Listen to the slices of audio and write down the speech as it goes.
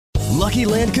Lucky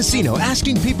Land Casino,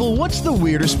 asking people, what's the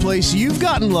weirdest place you've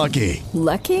gotten lucky?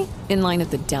 Lucky? In line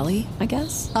at the deli, I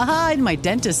guess? Aha, in my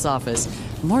dentist's office.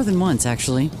 More than once,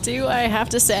 actually. Do I have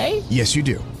to say? Yes, you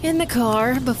do. In the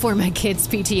car before my kids'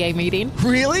 PTA meeting.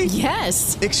 Really?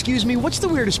 Yes. Excuse me, what's the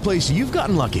weirdest place you've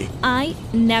gotten lucky? I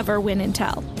never win and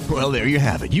tell. Well, there you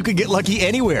have it. You can get lucky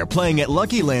anywhere, playing at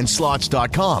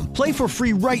LuckyLandSlots.com. Play for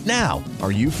free right now.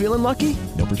 Are you feeling lucky?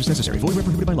 No purchase necessary. Void where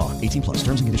prohibited by law. 18 plus.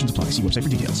 Terms and conditions apply. See website for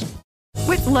details.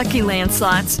 With Lucky Land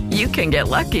Slots, you can get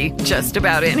lucky just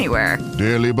about anywhere.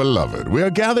 Dearly beloved, we are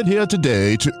gathered here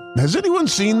today to... Has anyone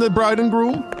seen the bride and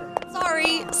groom?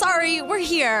 Sorry, we're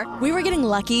here. We were getting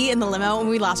lucky in the limo and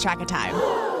we lost track of time.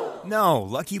 No,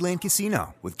 Lucky Land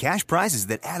Casino, with cash prizes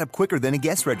that add up quicker than a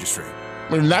guest registry.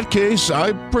 In that case,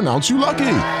 I pronounce you lucky.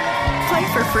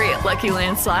 Play for free at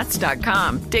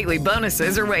LuckyLandSlots.com. Daily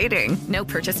bonuses are waiting. No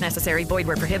purchase necessary. Void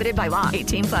where prohibited by law.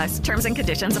 18 plus. Terms and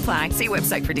conditions apply. See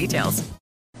website for details.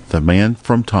 The Man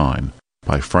from Time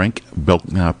by Frank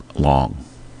Belknap Long.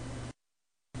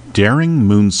 Daring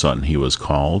Moonson, he was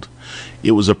called.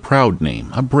 It was a proud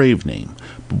name, a brave name,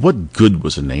 but what good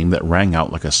was a name that rang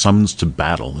out like a summons to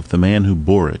battle if the man who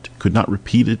bore it could not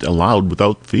repeat it aloud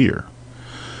without fear?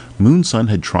 Moonson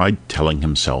had tried telling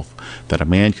himself that a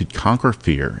man could conquer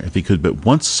fear if he could but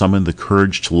once summon the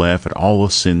courage to laugh at all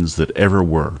the sins that ever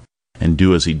were, and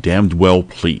do as he damned well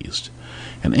pleased.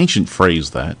 An ancient phrase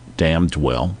that, damned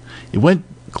well. It went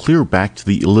clear back to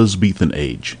the Elizabethan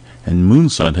age, and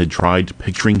Moonson had tried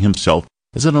picturing himself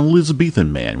as an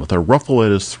Elizabethan man with a ruffle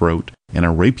at his throat and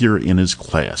a rapier in his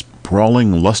clasp,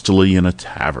 brawling lustily in a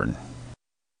tavern.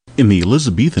 In the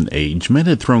Elizabethan age, men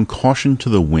had thrown caution to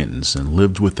the winds and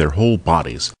lived with their whole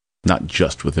bodies, not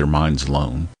just with their minds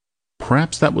alone.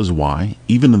 Perhaps that was why,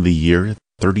 even in the year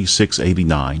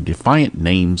 3689, defiant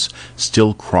names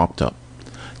still cropped up.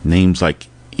 Names like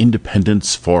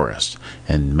Independence Forest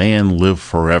and Man Live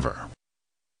Forever.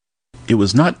 It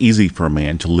was not easy for a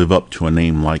man to live up to a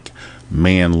name like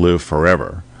Man Live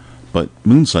Forever, but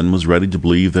Moonson was ready to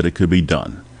believe that it could be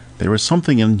done. There was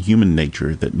something in human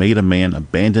nature that made a man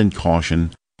abandon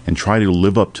caution and try to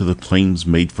live up to the claims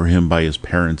made for him by his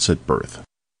parents at birth.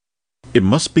 It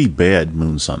must be bad,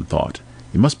 Moonson thought.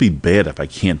 It must be bad if I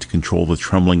can't control the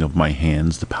trembling of my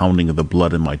hands, the pounding of the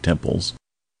blood in my temples.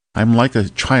 I'm like a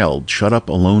child shut up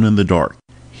alone in the dark,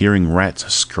 hearing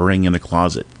rats scurrying in a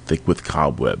closet thick with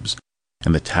cobwebs,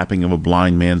 and the tapping of a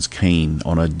blind man's cane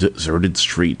on a deserted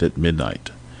street at midnight.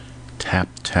 Tap,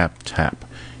 tap, tap.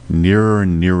 Nearer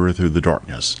and nearer through the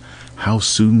darkness. How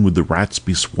soon would the rats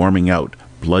be swarming out,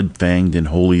 blood-fanged and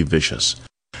wholly vicious?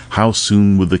 How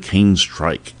soon would the cane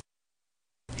strike?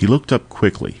 He looked up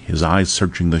quickly, his eyes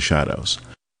searching the shadows.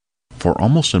 For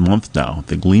almost a month now,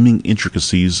 the gleaming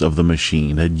intricacies of the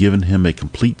machine had given him a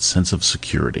complete sense of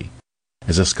security.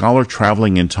 As a scholar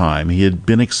traveling in time, he had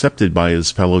been accepted by his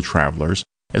fellow travelers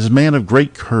as a man of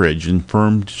great courage and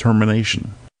firm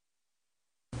determination.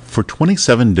 For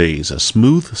 27 days, a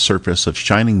smooth surface of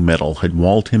shining metal had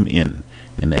walled him in,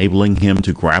 enabling him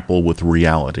to grapple with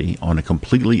reality on a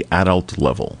completely adult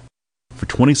level. For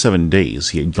 27 days,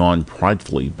 he had gone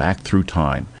pridefully back through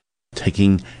time,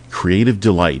 taking creative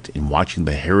delight in watching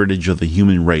the heritage of the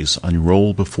human race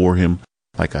unroll before him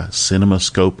like a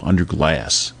cinemascope under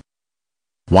glass.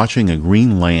 Watching a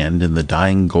green land in the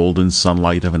dying golden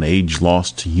sunlight of an age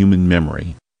lost to human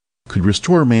memory could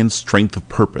restore man's strength of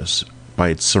purpose by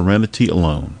its serenity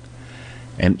alone,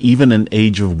 and even an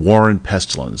age of war and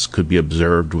pestilence could be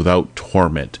observed without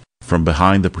torment from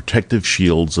behind the protective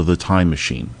shields of the time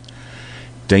machine.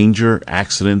 Danger,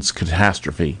 accidents,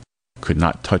 catastrophe could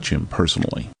not touch him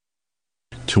personally.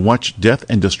 To watch death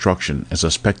and destruction as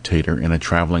a spectator in a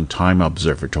traveling time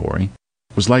observatory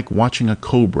was like watching a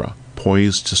cobra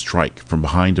poised to strike from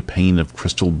behind a pane of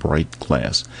crystal bright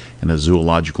glass in a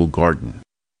zoological garden.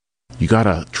 You got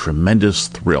a tremendous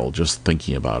thrill just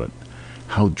thinking about it.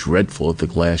 How dreadful if the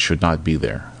glass should not be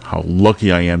there. How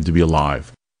lucky I am to be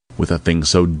alive, with a thing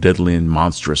so deadly and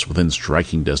monstrous within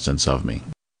striking distance of me.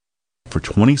 For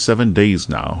 27 days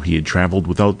now he had traveled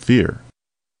without fear.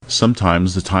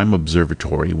 Sometimes the time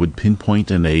observatory would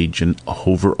pinpoint an age and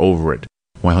hover over it,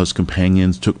 while his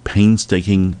companions took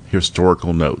painstaking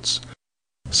historical notes.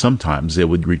 Sometimes they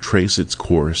would retrace its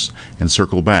course and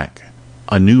circle back.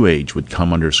 A new age would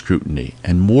come under scrutiny,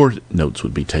 and more notes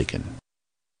would be taken.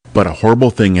 But a horrible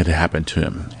thing had happened to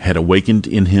him, had awakened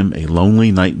in him a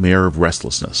lonely nightmare of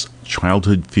restlessness.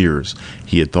 Childhood fears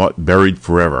he had thought buried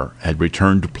forever had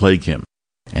returned to plague him,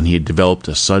 and he had developed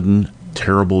a sudden,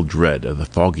 terrible dread of the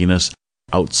fogginess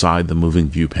outside the moving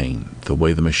viewpane, the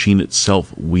way the machine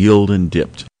itself wheeled and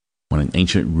dipped when an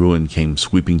ancient ruin came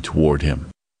sweeping toward him.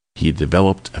 He had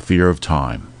developed a fear of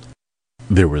time.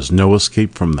 There was no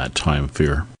escape from that time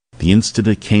fear. The instant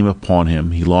it came upon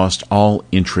him, he lost all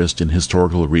interest in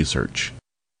historical research.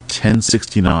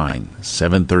 1069,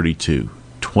 732,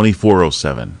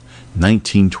 2407,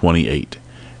 1928.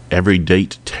 Every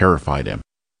date terrified him.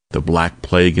 The Black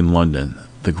Plague in London,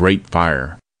 the Great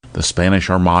Fire, the Spanish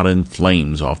Armada in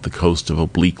flames off the coast of a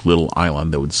bleak little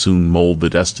island that would soon mold the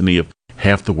destiny of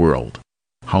half the world.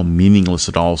 How meaningless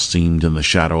it all seemed in the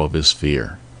shadow of his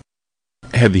fear.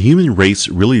 Had the human race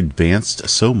really advanced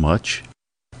so much?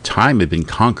 Time had been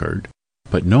conquered,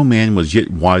 but no man was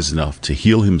yet wise enough to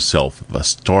heal himself if a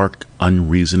stark,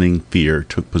 unreasoning fear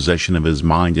took possession of his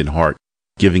mind and heart,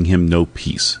 giving him no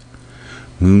peace.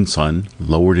 Moonson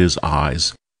lowered his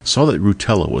eyes, saw that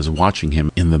Rutella was watching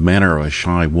him in the manner of a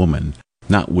shy woman,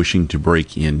 not wishing to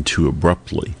break in too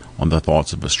abruptly on the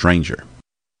thoughts of a stranger.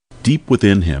 Deep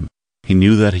within him, he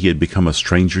knew that he had become a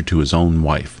stranger to his own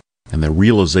wife, and the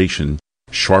realization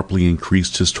sharply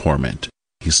increased his torment.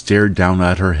 He stared down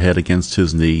at her head against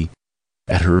his knee,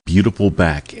 at her beautiful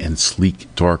back and sleek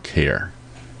dark hair.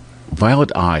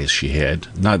 Violet eyes she had,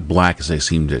 not black as they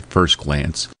seemed at first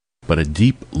glance, but a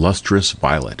deep, lustrous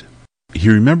violet. He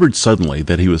remembered suddenly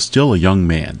that he was still a young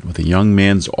man, with a young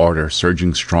man's ardor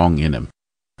surging strong in him.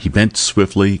 He bent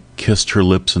swiftly, kissed her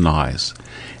lips and eyes.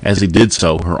 As he did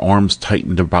so, her arms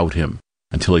tightened about him,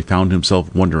 until he found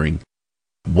himself wondering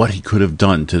what he could have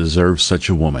done to deserve such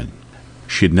a woman.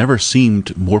 She had never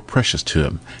seemed more precious to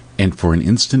him, and for an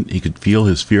instant he could feel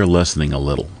his fear lessening a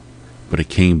little. But it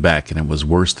came back, and it was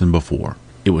worse than before.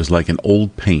 It was like an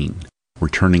old pain,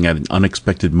 returning at an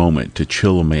unexpected moment to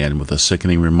chill a man with a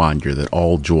sickening reminder that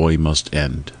all joy must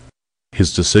end.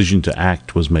 His decision to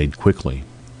act was made quickly.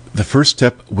 The first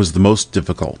step was the most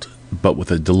difficult, but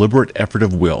with a deliberate effort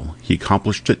of will, he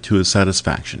accomplished it to his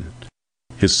satisfaction.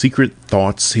 His secret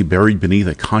thoughts he buried beneath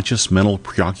a conscious mental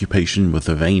preoccupation with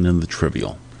the vain and the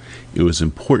trivial. It was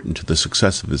important to the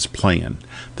success of his plan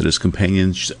that his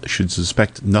companions should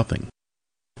suspect nothing.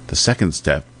 The second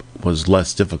step was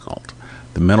less difficult.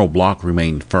 The mental block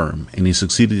remained firm, and he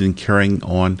succeeded in carrying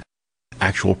on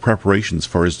actual preparations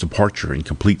for his departure in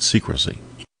complete secrecy.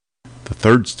 The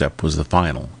third step was the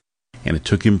final, and it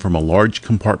took him from a large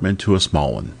compartment to a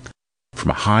small one,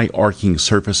 from a high arcing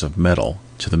surface of metal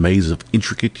to the maze of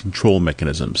intricate control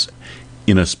mechanisms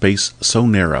in a space so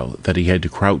narrow that he had to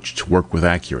crouch to work with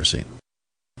accuracy.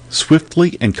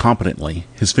 Swiftly and competently,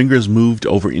 his fingers moved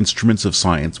over instruments of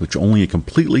science which only a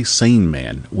completely sane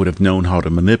man would have known how to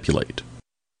manipulate.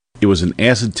 It was an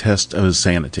acid test of his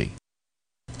sanity,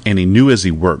 and he knew as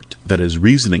he worked that his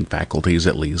reasoning faculties,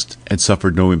 at least, had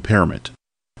suffered no impairment.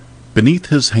 Beneath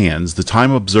his hands, the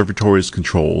Time Observatory's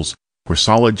controls were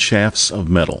solid shafts of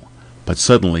metal, but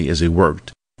suddenly, as he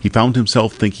worked, he found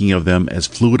himself thinking of them as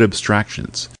fluid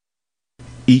abstractions,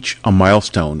 each a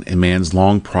milestone in man's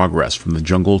long progress from the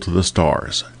jungle to the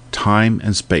stars, time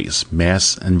and space,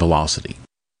 mass and velocity.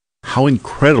 How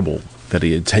incredible that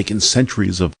he had taken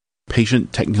centuries of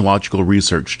patient technological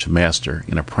research to master,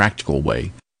 in a practical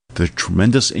way, the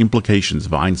tremendous implications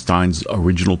of Einstein's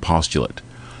original postulate.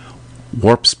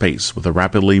 Warp space with a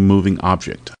rapidly moving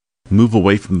object, move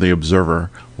away from the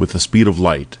observer with the speed of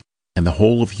light, and the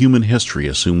whole of human history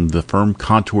assumed the firm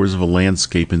contours of a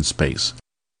landscape in space.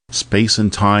 Space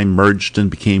and time merged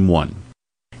and became one,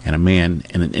 and a man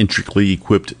in an intricately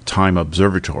equipped time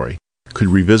observatory could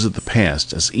revisit the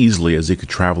past as easily as he could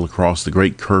travel across the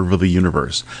great curve of the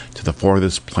universe to the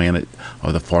farthest planet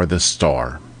or the farthest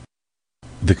star.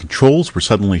 The controls were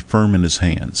suddenly firm in his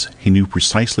hands. He knew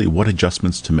precisely what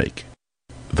adjustments to make.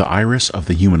 The iris of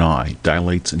the human eye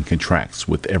dilates and contracts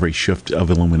with every shift of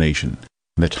illumination.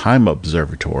 The Time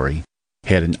Observatory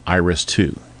had an iris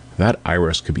too. That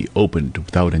iris could be opened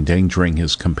without endangering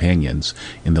his companions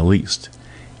in the least,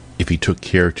 if he took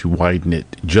care to widen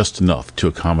it just enough to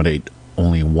accommodate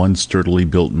only one sturdily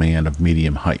built man of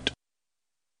medium height.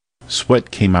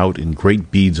 Sweat came out in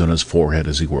great beads on his forehead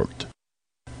as he worked.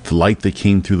 The light that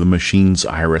came through the machine's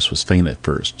iris was faint at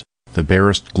first, the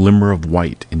barest glimmer of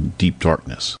white in deep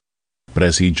darkness. But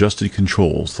as he adjusted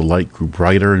controls, the light grew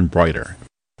brighter and brighter,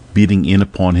 beating in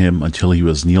upon him until he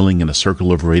was kneeling in a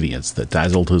circle of radiance that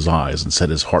dazzled his eyes and set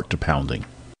his heart to pounding.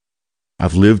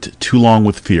 I've lived too long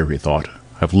with fear, he thought.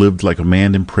 I've lived like a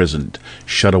man imprisoned,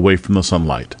 shut away from the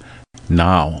sunlight.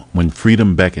 Now, when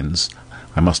freedom beckons,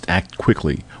 I must act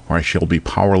quickly, or I shall be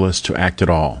powerless to act at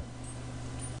all.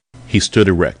 He stood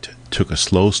erect, took a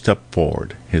slow step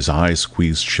forward, his eyes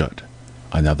squeezed shut.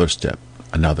 Another step,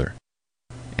 another.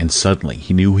 And suddenly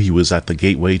he knew he was at the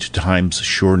gateway to time's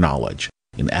sure knowledge,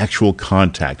 in actual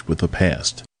contact with the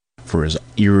past, for his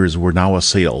ears were now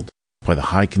assailed by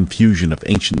the high confusion of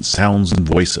ancient sounds and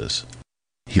voices.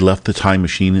 He left the time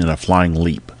machine in a flying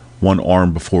leap, one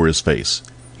arm before his face.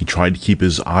 He tried to keep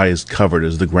his eyes covered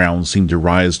as the ground seemed to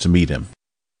rise to meet him.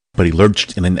 But he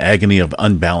lurched in an agony of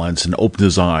unbalance and opened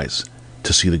his eyes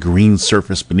to see the green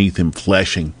surface beneath him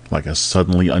flashing like a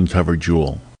suddenly uncovered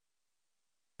jewel.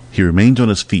 He remained on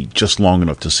his feet just long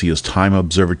enough to see his time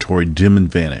observatory dim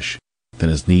and vanish. Then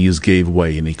his knees gave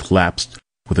way and he collapsed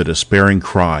with a despairing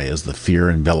cry as the fear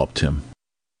enveloped him.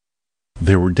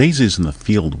 There were daisies in the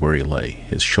field where he lay,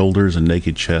 his shoulders and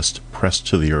naked chest pressed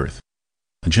to the earth.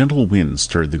 A gentle wind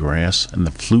stirred the grass, and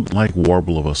the flute-like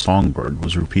warble of a songbird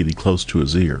was repeated close to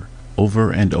his ear,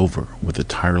 over and over, with a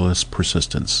tireless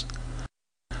persistence.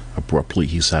 Abruptly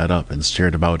he sat up and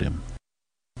stared about him.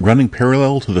 Running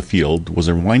parallel to the field was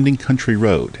a winding country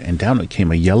road, and down it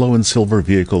came a yellow and silver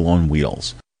vehicle on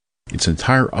wheels, its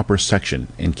entire upper section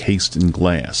encased in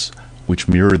glass, which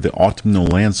mirrored the autumnal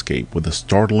landscape with a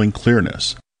startling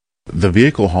clearness. The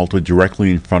vehicle halted directly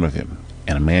in front of him,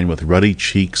 and a man with ruddy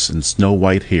cheeks and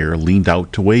snow-white hair leaned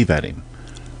out to wave at him.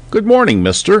 "Good morning,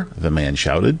 mister," the man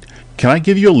shouted. "Can I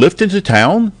give you a lift into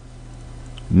town?"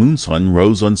 Moonson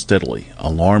rose unsteadily,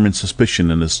 alarm and suspicion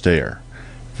in his stare.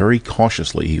 Very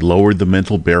cautiously he lowered the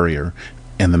mental barrier,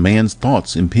 and the man's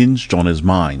thoughts impinged on his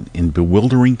mind in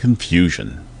bewildering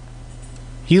confusion.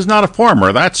 "He's not a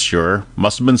farmer, that's sure.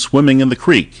 Must have been swimming in the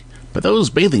creek. But those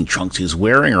bathing trunks he's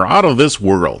wearing are out of this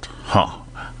world. Huh.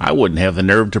 I wouldn't have the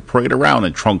nerve to parade around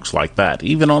in trunks like that,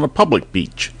 even on a public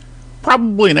beach.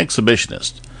 Probably an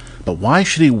exhibitionist. But why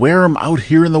should he wear 'em out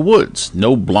here in the woods?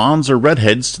 No blondes or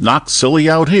redheads to knock silly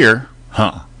out here.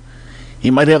 Huh.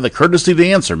 He might have the courtesy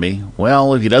to answer me.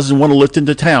 Well, if he doesn't want to lift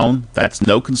into town, that's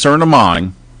no concern of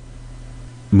mine."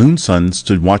 Moonson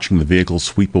stood watching the vehicle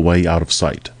sweep away out of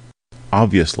sight.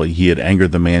 Obviously he had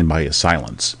angered the man by his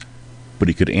silence, but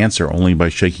he could answer only by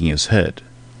shaking his head.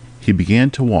 He began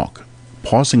to walk,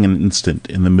 pausing an instant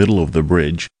in the middle of the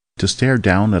bridge to stare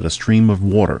down at a stream of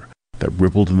water that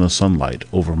rippled in the sunlight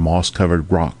over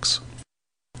moss-covered rocks.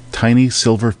 Tiny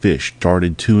silver fish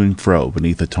darted to and fro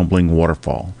beneath the tumbling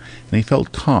waterfall, and he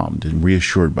felt calmed and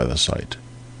reassured by the sight.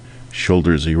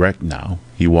 Shoulders erect now,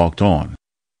 he walked on.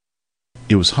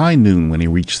 It was high noon when he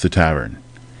reached the tavern.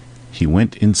 He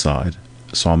went inside,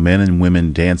 saw men and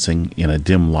women dancing in a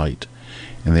dim light,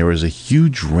 and there was a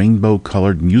huge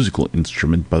rainbow-colored musical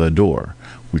instrument by the door,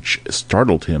 which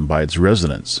startled him by its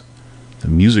resonance. The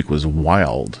music was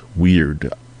wild,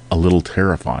 weird, a little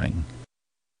terrifying.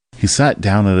 He sat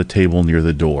down at a table near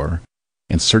the door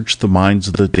and searched the minds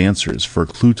of the dancers for a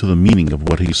clue to the meaning of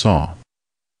what he saw.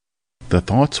 The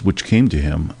thoughts which came to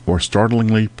him were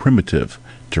startlingly primitive,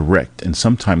 direct, and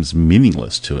sometimes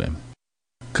meaningless to him.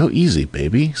 "Go easy,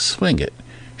 baby. Swing it.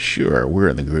 Sure, we're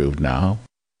in the groove now.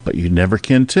 But you never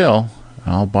can tell.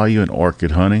 I'll buy you an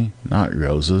orchid, honey. Not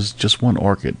roses, just one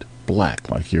orchid, black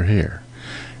like your hair.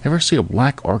 Ever see a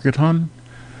black orchid, hon?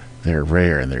 They're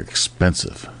rare and they're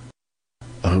expensive.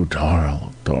 Oh,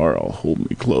 Darl, hold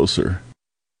me closer.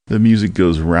 The music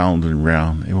goes round and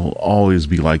round. It will always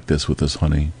be like this with us,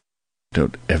 honey.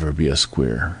 Don't ever be a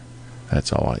square.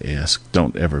 That's all I ask.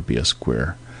 Don't ever be a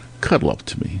square. Cuddle up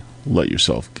to me. Let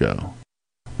yourself go.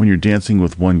 When you're dancing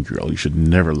with one girl, you should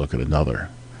never look at another.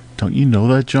 Don't you know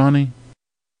that, Johnny?"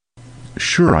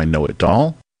 "Sure I know it,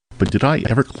 doll. But did I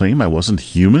ever claim I wasn't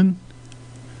human?"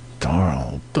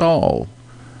 Doll,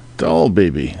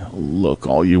 baby. Look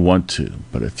all you want to,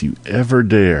 but if you ever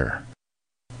dare."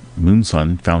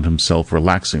 Moonson found himself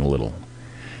relaxing a little.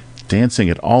 Dancing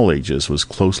at all ages was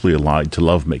closely allied to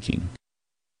lovemaking,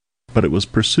 but it was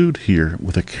pursued here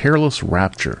with a careless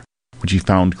rapture which he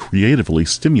found creatively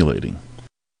stimulating.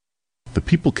 The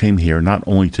people came here not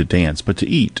only to dance but to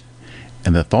eat,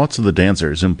 and the thoughts of the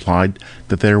dancers implied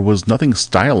that there was nothing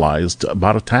stylized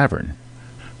about a tavern.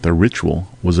 The ritual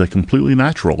was a completely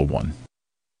natural one.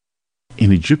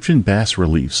 In Egyptian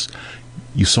bas-reliefs,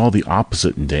 you saw the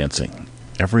opposite in dancing.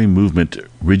 Every movement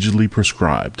rigidly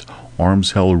prescribed,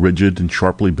 arms held rigid and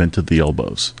sharply bent at the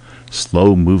elbows,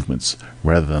 slow movements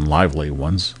rather than lively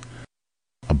ones,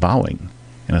 a bowing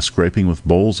and a scraping with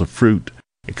bowls of fruit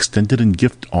extended in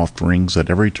gift offerings at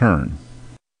every turn.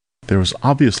 There was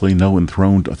obviously no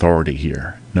enthroned authority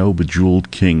here, no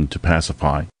bejeweled king to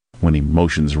pacify when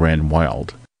emotions ran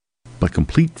wild, but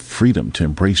complete freedom to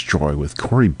embrace joy with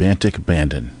corybantic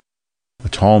abandon. A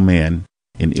tall man,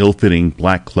 in ill-fitting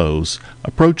black clothes,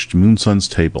 approached Moonson's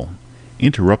table,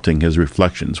 interrupting his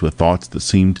reflections with thoughts that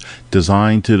seemed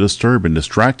designed to disturb and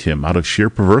distract him out of sheer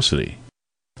perversity.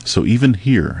 So even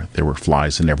here there were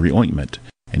flies in every ointment,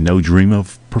 and no dream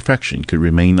of perfection could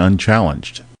remain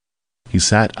unchallenged. He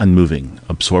sat unmoving,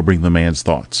 absorbing the man's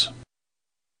thoughts.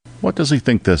 What does he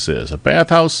think this is, a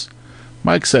bathhouse?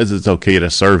 Mike says it's okay to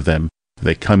serve them if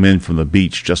they come in from the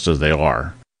beach just as they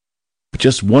are. But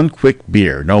just one quick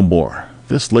beer, no more.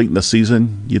 This late in the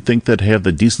season, you'd think they'd have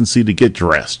the decency to get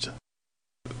dressed.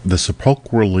 The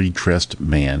sepulchrally dressed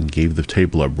man gave the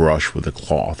table a brush with a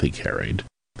cloth he carried,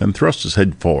 then thrust his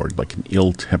head forward like an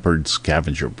ill-tempered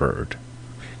scavenger bird.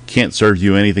 Can't serve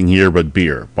you anything here but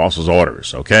beer. Boss's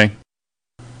orders, okay?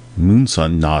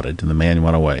 Moonson nodded, and the man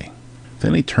went away.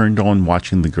 Then he turned on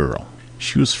watching the girl.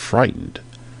 She was frightened.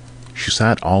 She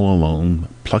sat all alone,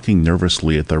 plucking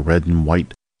nervously at the red and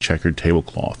white checkered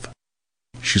tablecloth.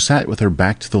 She sat with her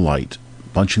back to the light,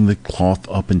 bunching the cloth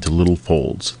up into little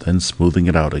folds, then smoothing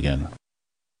it out again.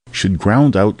 She'd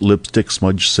ground out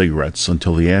lipstick-smudged cigarettes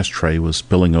until the ashtray was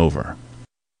spilling over.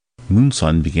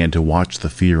 Moonson began to watch the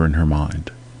fear in her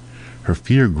mind. Her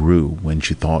fear grew when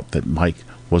she thought that Mike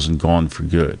wasn't gone for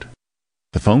good.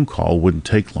 The phone call wouldn't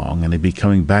take long, and he'd be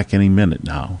coming back any minute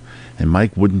now, and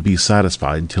Mike wouldn't be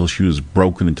satisfied until she was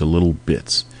broken into little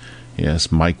bits.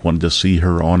 Yes, Mike wanted to see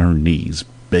her on her knees,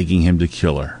 begging him to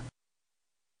kill her.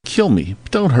 "Kill me,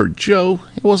 but don't hurt Joe.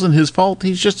 It wasn't his fault.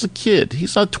 He's just a kid.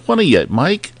 He's not 20 yet,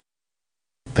 Mike."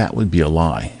 That would be a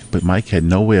lie, but Mike had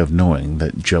no way of knowing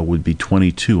that Joe would be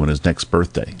 22 on his next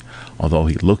birthday, although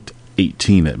he looked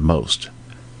 18 at most.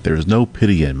 There was no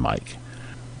pity in Mike.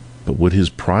 But would his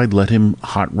pride let him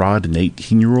hot rod an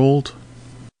 18-year-old?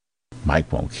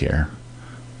 Mike won't care.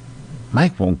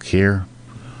 Mike won't care.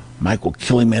 Mike will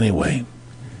kill him anyway.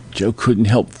 Joe couldn't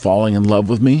help falling in love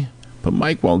with me, but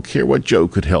Mike won't care what Joe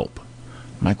could help.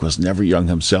 Mike was never young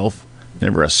himself,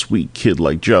 never a sweet kid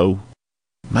like Joe.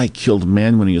 Mike killed a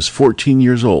man when he was 14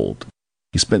 years old.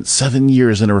 He spent 7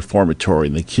 years in a reformatory,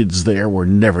 and the kids there were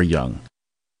never young.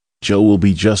 Joe will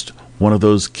be just one of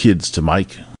those kids to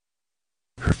Mike.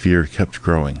 Her fear kept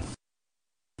growing.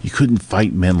 You couldn't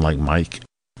fight men like Mike.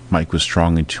 Mike was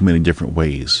strong in too many different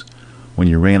ways. When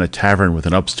you ran a tavern with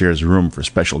an upstairs room for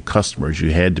special customers,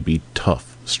 you had to be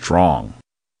tough, strong.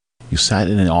 You sat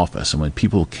in an office, and when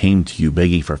people came to you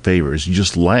begging for favors, you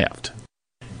just laughed.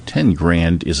 10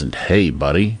 grand isn't hay,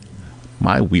 buddy.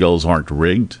 My wheels aren't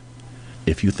rigged.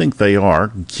 If you think they are,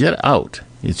 get out.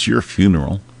 It's your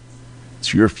funeral.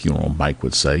 It's your funeral, Mike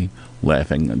would say,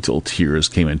 laughing until tears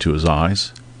came into his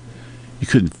eyes. You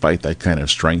couldn't fight that kind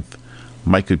of strength.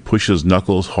 Mike could push his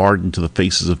knuckles hard into the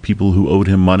faces of people who owed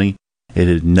him money, and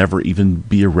he'd never even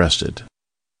be arrested.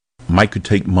 Mike could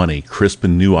take money crisp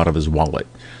and new out of his wallet,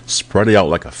 spread it out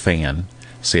like a fan,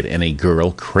 say to any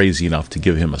girl crazy enough to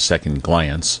give him a second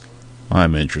glance,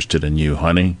 "I'm interested in you,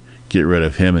 honey. Get rid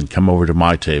of him and come over to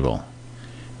my table."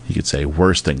 He could say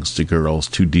worse things to girls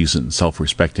too decent and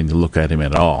self-respecting to look at him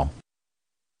at all.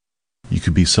 You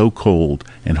could be so cold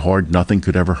and hard nothing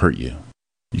could ever hurt you.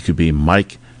 You could be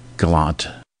Mike Gallant.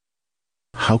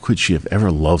 How could she have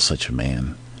ever loved such a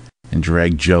man? And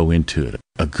dragged Joe into it,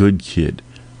 a good kid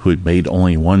who had made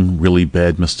only one really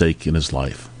bad mistake in his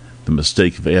life, the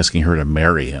mistake of asking her to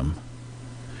marry him.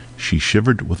 She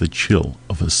shivered with a chill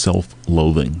of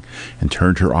self-loathing and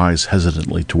turned her eyes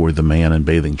hesitantly toward the man in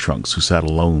bathing trunks who sat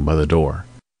alone by the door.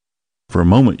 For a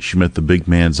moment she met the big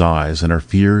man's eyes, and her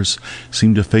fears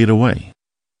seemed to fade away.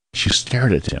 She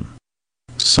stared at him,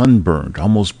 sunburned,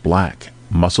 almost black,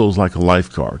 muscles like a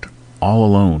lifeguard, all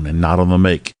alone and not on the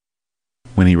make.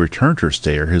 When he returned her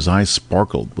stare, his eyes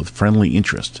sparkled with friendly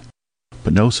interest,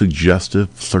 but no suggestive,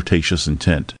 flirtatious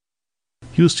intent.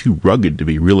 He was too rugged to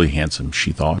be really handsome,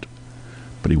 she thought,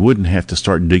 but he wouldn't have to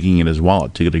start digging in his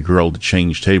wallet to get a girl to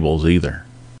change tables either.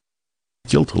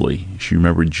 Guiltily, she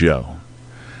remembered Joe.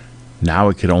 Now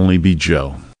it could only be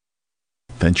Joe.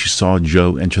 Then she saw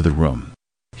Joe enter the room.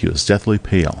 He was deathly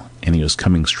pale, and he was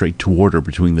coming straight toward her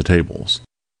between the tables.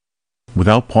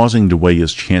 Without pausing to weigh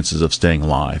his chances of staying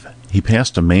alive, he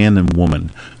passed a man and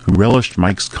woman who relished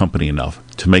Mike's company enough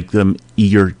to make them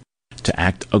eager to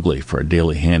act ugly for a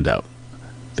daily handout.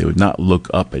 They would not look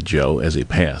up at Joe as he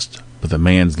passed, but the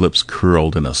man's lips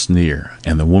curled in a sneer,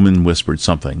 and the woman whispered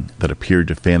something that appeared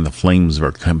to fan the flames of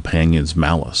her companion's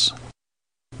malice.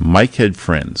 Mike had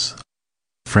friends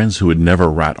who would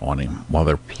never rat on him while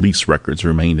their police records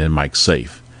remained in Mike's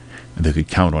safe, and they could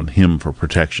count on him for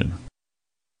protection.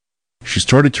 She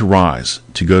started to rise,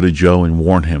 to go to Joe and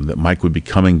warn him that Mike would be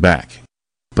coming back,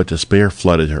 but despair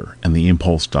flooded her, and the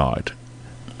impulse died.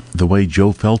 The way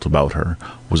Joe felt about her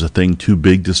was a thing too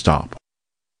big to stop.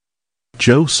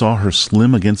 Joe saw her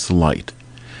slim against the light,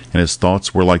 and his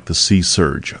thoughts were like the sea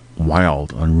surge,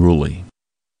 wild, unruly.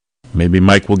 Maybe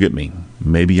Mike will get me.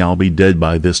 Maybe I'll be dead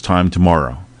by this time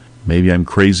tomorrow. Maybe I'm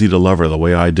crazy to love her the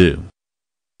way I do.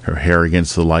 Her hair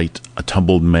against the light, a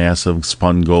tumbled mass of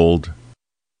spun gold.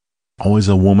 Always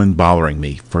a woman bothering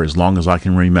me for as long as I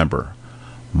can remember.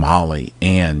 Molly,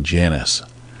 Ann, Janice.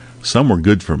 Some were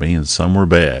good for me and some were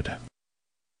bad.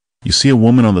 You see a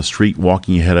woman on the street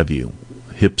walking ahead of you,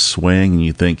 hips swaying, and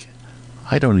you think,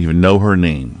 I don't even know her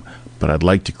name, but I'd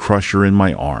like to crush her in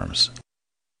my arms.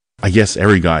 I guess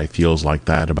every guy feels like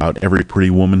that about every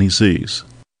pretty woman he sees,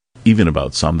 even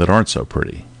about some that aren't so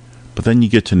pretty. But then you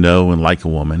get to know and like a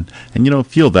woman, and you don't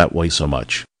feel that way so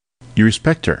much. You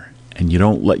respect her, and you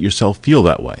don't let yourself feel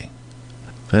that way.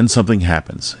 Then something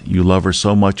happens. You love her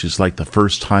so much it's like the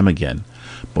first time again,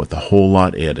 but with a whole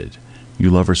lot added. You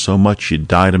love her so much you'd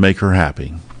die to make her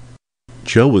happy.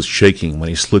 Joe was shaking when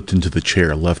he slipped into the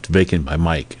chair left vacant by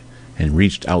Mike and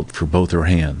reached out for both her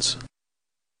hands.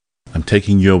 I'm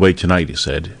taking you away tonight, he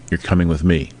said. You're coming with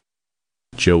me.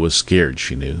 Joe was scared,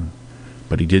 she knew,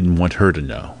 but he didn't want her to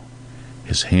know.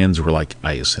 His hands were like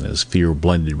ice, and his fear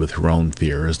blended with her own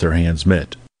fear as their hands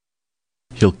met.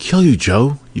 He'll kill you,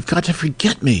 Joe. You've got to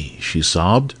forget me, she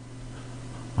sobbed.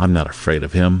 I'm not afraid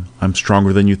of him. I'm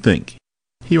stronger than you think.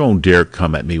 He won't dare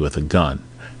come at me with a gun,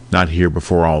 not here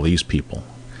before all these people.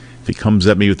 If he comes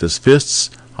at me with his fists,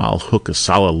 I'll hook a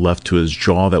solid left to his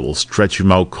jaw that will stretch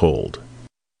him out cold.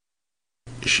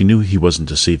 She knew he wasn't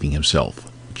deceiving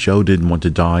himself. Joe didn't want to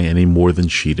die any more than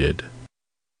she did.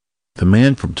 The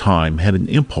man from Time had an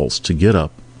impulse to get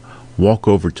up, walk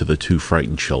over to the two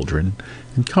frightened children,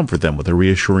 and comfort them with a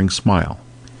reassuring smile.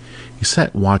 He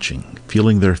sat watching,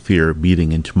 feeling their fear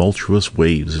beating in tumultuous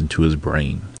waves into his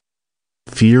brain.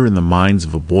 Fear in the minds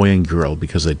of a boy and girl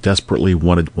because they desperately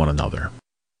wanted one another.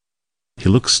 He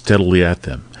looked steadily at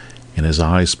them, and his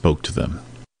eyes spoke to them.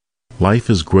 Life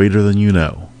is greater than you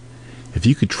know. If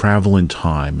you could travel in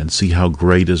time and see how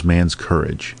great is man's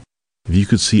courage, if you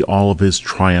could see all of his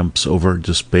triumphs over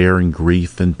despair and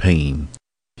grief and pain,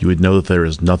 you would know that there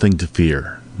is nothing to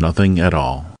fear, nothing at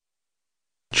all.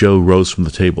 Joe rose from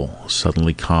the table,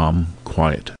 suddenly calm,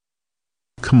 quiet.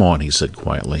 Come on, he said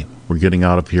quietly. We're getting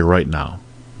out of here right now.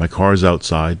 My car's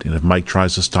outside, and if Mike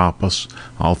tries to stop us,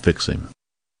 I'll fix him.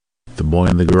 The boy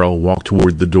and the girl walked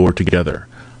toward the door together,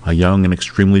 a young and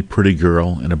extremely pretty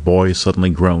girl and a boy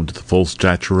suddenly grown to the full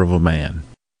stature of a man.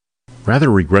 Rather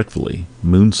regretfully,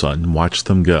 Moonson watched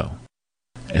them go.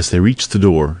 As they reached the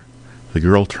door, the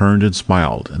girl turned and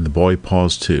smiled, and the boy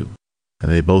paused too,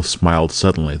 and they both smiled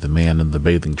suddenly at the man in the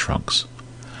bathing trunks.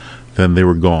 Then they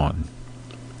were gone.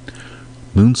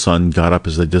 Moonson got up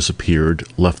as they disappeared,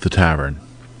 left the tavern.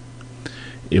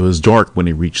 It was dark when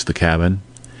he reached the cabin.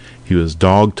 He was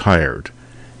dog-tired,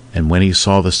 and when he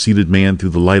saw the seated man through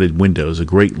the lighted windows, a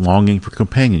great longing for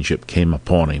companionship came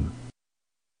upon him.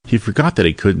 He forgot that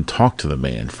he couldn't talk to the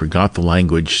man, forgot the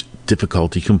language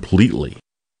difficulty completely.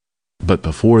 But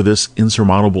before this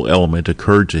insurmountable element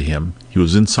occurred to him, he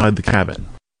was inside the cabin.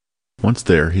 Once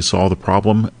there, he saw the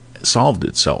problem solved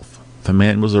itself. The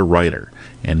man was a writer,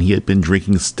 and he had been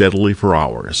drinking steadily for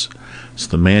hours, so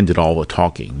the man did all the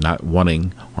talking, not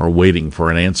wanting or waiting for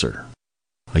an answer.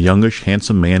 A youngish,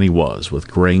 handsome man he was,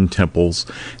 with graying temples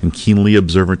and keenly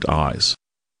observant eyes.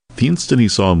 The instant he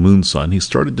saw Moonson, he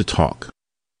started to talk.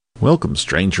 "Welcome,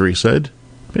 stranger," he said.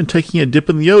 "Been taking a dip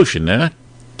in the ocean, eh?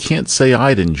 Can't say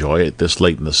I'd enjoy it this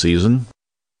late in the season."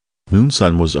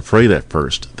 Moonson was afraid at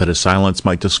first that his silence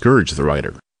might discourage the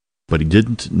writer, but he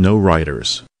didn't know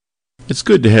writers. "It's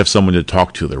good to have someone to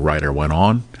talk to," the writer went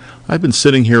on. "I've been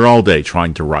sitting here all day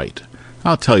trying to write.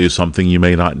 I'll tell you something you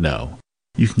may not know.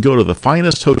 You can go to the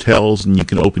finest hotels and you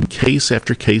can open case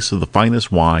after case of the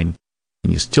finest wine,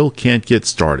 and you still can't get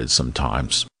started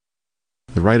sometimes."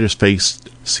 The writer's face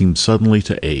seemed suddenly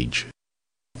to age.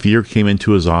 Fear came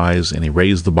into his eyes, and he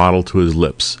raised the bottle to his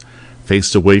lips,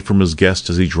 faced away from his guest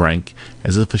as he drank,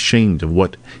 as if ashamed of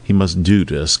what he must do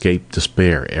to escape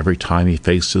despair every time he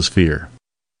faced his fear.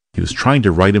 He was trying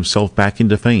to write himself back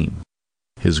into fame.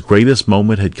 His greatest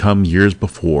moment had come years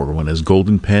before, when his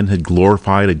golden pen had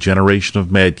glorified a generation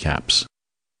of madcaps.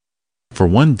 For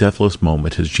one deathless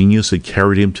moment his genius had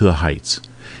carried him to the heights,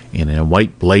 and in a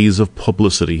white blaze of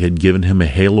publicity had given him a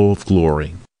halo of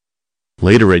glory.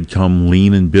 Later had come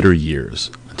lean and bitter years,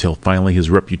 until finally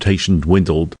his reputation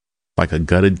dwindled like a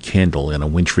gutted candle in a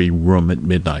wintry room at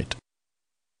midnight.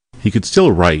 He could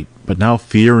still write, but now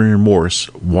fear and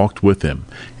remorse walked with him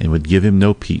and would give him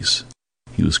no peace.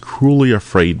 He was cruelly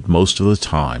afraid most of the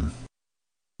time.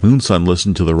 Moonson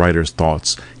listened to the writer's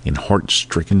thoughts in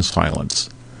heart-stricken silence.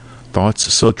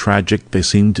 Thoughts so tragic they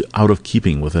seemed out of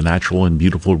keeping with the natural and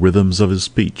beautiful rhythms of his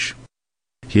speech.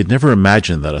 He had never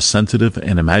imagined that a sensitive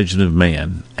and imaginative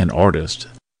man, an artist,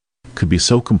 could be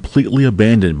so completely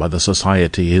abandoned by the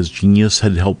society his genius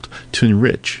had helped to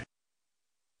enrich.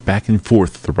 Back and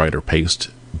forth the writer paced,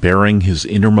 bearing his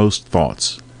innermost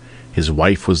thoughts. His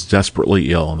wife was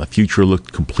desperately ill, and the future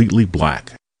looked completely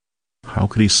black. How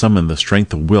could he summon the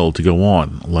strength of will to go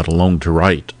on, let alone to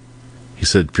write? He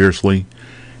said fiercely,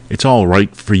 "It's all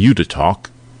right for you to talk."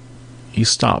 He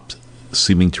stopped,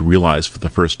 seeming to realize for the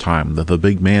first time that the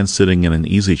big man sitting in an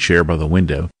easy chair by the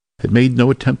window had made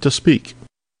no attempt to speak.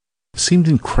 It seemed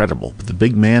incredible, but the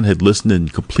big man had listened in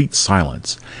complete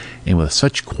silence, and with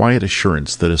such quiet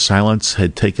assurance that his silence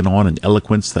had taken on an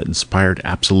eloquence that inspired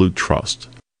absolute trust.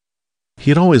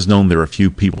 He had always known there were a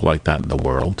few people like that in the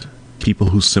world,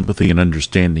 people whose sympathy and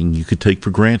understanding you could take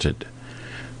for granted.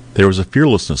 There was a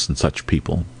fearlessness in such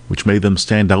people, which made them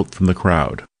stand out from the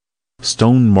crowd.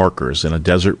 Stone markers in a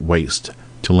desert waste,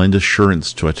 to lend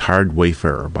assurance to a tired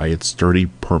wayfarer by its sturdy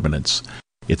permanence,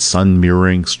 its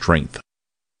sun-mirroring strength.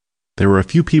 There were a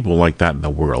few people like that in the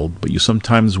world, but you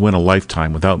sometimes went a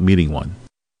lifetime without meeting one.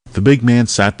 The big man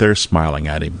sat there smiling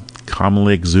at him,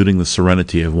 calmly exuding the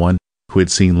serenity of one who had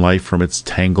seen life from its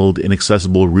tangled,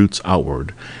 inaccessible roots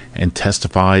outward, and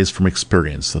testifies from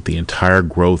experience that the entire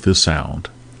growth is sound.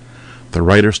 The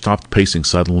writer stopped pacing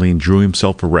suddenly and drew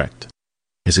himself erect.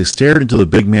 As he stared into the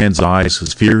big man's eyes,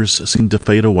 his fears seemed to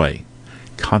fade away.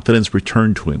 Confidence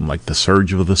returned to him like the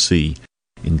surge of the sea,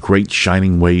 in great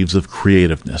shining waves of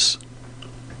creativeness.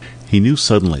 He knew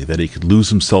suddenly that he could lose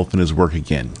himself in his work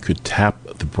again, could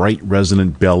tap the bright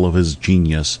resonant bell of his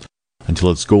genius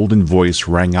until its golden voice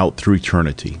rang out through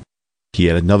eternity. He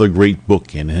had another great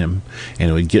book in him, and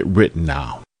it would get written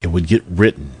now. It would get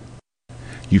written.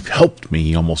 "You've helped me,"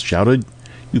 he almost shouted.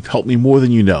 "You've helped me more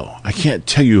than you know. I can't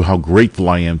tell you how grateful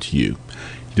I am to you.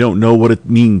 You don't know what it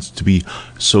means to be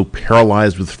so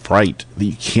paralyzed with fright that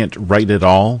you can't write at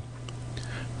all."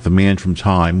 The man from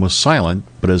Time was silent,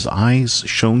 but his eyes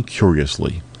shone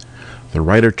curiously. The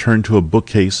writer turned to a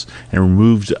bookcase and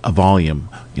removed a volume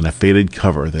in a faded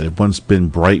cover that had once been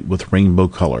bright with rainbow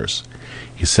colors.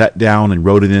 He sat down and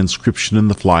wrote an inscription in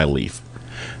the flyleaf.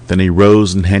 Then he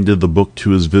rose and handed the book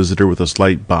to his visitor with a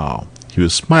slight bow. He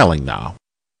was smiling now.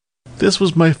 "This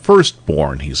was my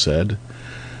firstborn," he said.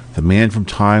 The man from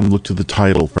Time looked at the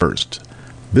title first,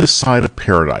 "This Side of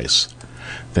Paradise."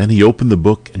 Then he opened the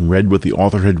book and read what the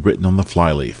author had written on the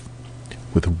flyleaf.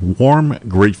 "With warm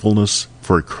gratefulness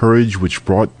for a courage which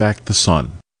brought back the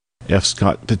sun, F.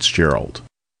 Scott Fitzgerald."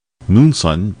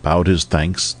 Moonson bowed his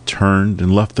thanks, turned,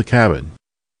 and left the cabin.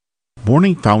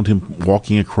 Morning found him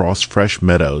walking across fresh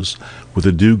meadows, with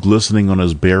the dew glistening on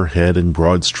his bare head and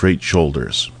broad straight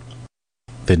shoulders.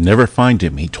 They'd never find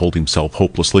him, he told himself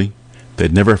hopelessly.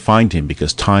 They'd never find him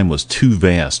because time was too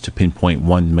vast to pinpoint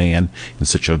one man in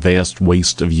such a vast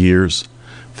waste of years.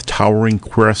 The towering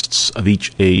crests of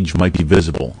each age might be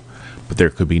visible, but there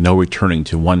could be no returning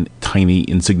to one tiny,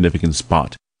 insignificant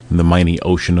spot in the mighty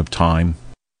ocean of time.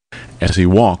 As he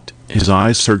walked, his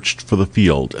eyes searched for the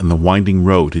field and the winding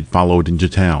road he'd followed into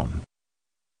town.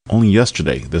 Only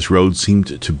yesterday this road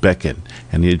seemed to beckon,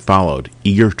 and he had followed,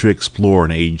 eager to explore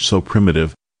an age so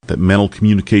primitive that mental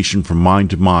communication from mind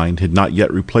to mind had not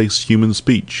yet replaced human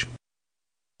speech.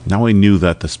 Now he knew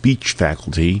that the speech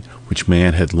faculty, which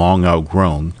man had long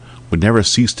outgrown, would never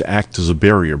cease to act as a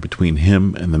barrier between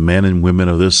him and the men and women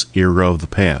of this era of the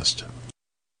past.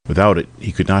 Without it,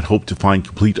 he could not hope to find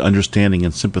complete understanding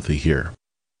and sympathy here.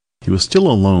 He was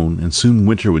still alone, and soon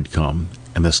winter would come,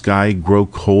 and the sky grow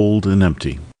cold and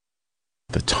empty.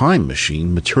 The time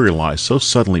machine materialized so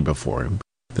suddenly before him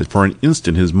that for an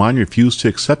instant his mind refused to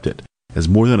accept it as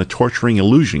more than a torturing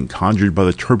illusion conjured by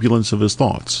the turbulence of his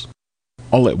thoughts.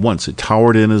 All at once it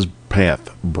towered in his path,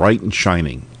 bright and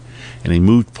shining, and he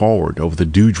moved forward over the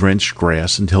dew-drenched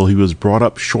grass until he was brought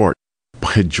up short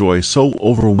by a joy so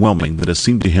overwhelming that it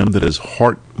seemed to him that his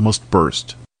heart must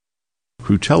burst.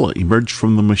 Crutella emerged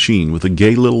from the machine with a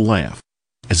gay little laugh,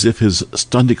 as if his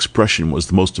stunned expression was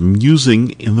the most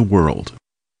amusing in the world.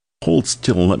 "Hold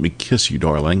still and let me kiss you,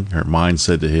 darling," her mind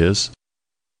said to his.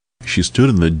 She stood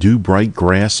in the dew-bright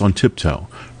grass on tiptoe,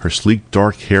 her sleek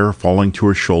dark hair falling to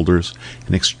her shoulders,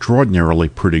 an extraordinarily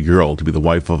pretty girl to be the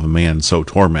wife of a man so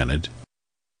tormented.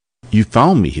 "You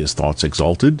found me," his thoughts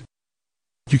exulted.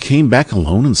 "You came back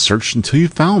alone and searched until you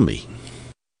found me."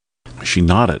 She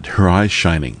nodded, her eyes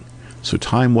shining. So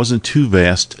time wasn't too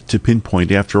vast to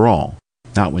pinpoint after all,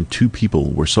 not when two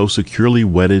people were so securely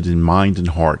wedded in mind and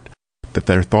heart that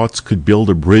their thoughts could build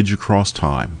a bridge across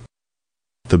time.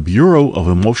 The Bureau of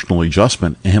Emotional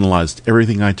Adjustment analyzed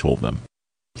everything I told them.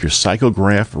 Your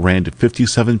psychograph ran to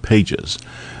 57 pages,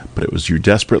 but it was your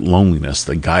desperate loneliness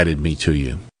that guided me to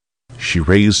you. She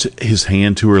raised his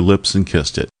hand to her lips and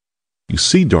kissed it. "You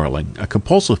see, darling, a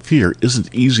compulsive fear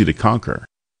isn't easy to conquer.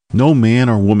 No man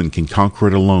or woman can conquer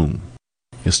it alone.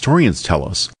 Historians tell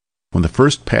us, when the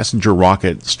first passenger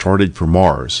rocket started for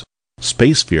Mars,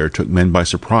 Space fear took men by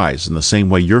surprise in the same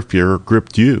way your fear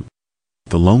gripped you.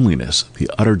 The loneliness, the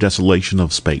utter desolation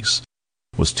of space,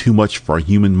 was too much for a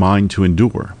human mind to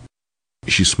endure.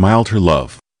 She smiled her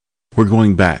love. We're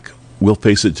going back. We'll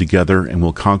face it together and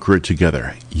we'll conquer it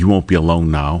together. You won't be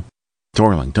alone now.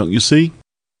 Darling, don't you see?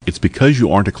 It's because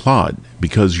you aren't a clod,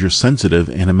 because you're sensitive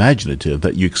and imaginative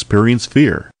that you experience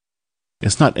fear.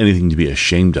 It's not anything to be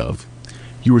ashamed of.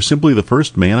 You were simply the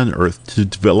first man on Earth to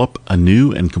develop a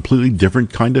new and completely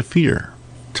different kind of fear.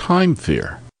 Time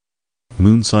fear.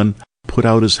 Moonson put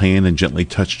out his hand and gently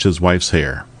touched his wife's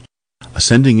hair.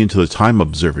 Ascending into the time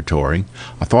observatory,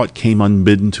 a thought came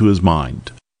unbidden to his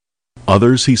mind.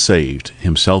 Others he saved,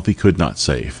 himself he could not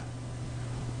save.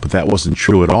 But that wasn't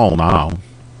true at all now.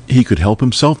 He could help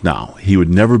himself now. He would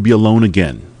never be alone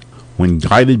again. When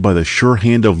guided by the sure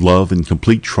hand of love and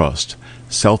complete trust,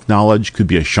 self-knowledge could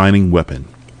be a shining weapon.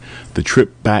 The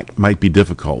trip back might be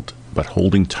difficult, but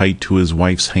holding tight to his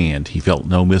wife's hand, he felt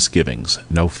no misgivings,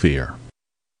 no fear.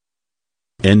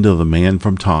 End of The Man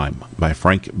from Time by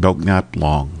Frank Belknap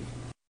Long.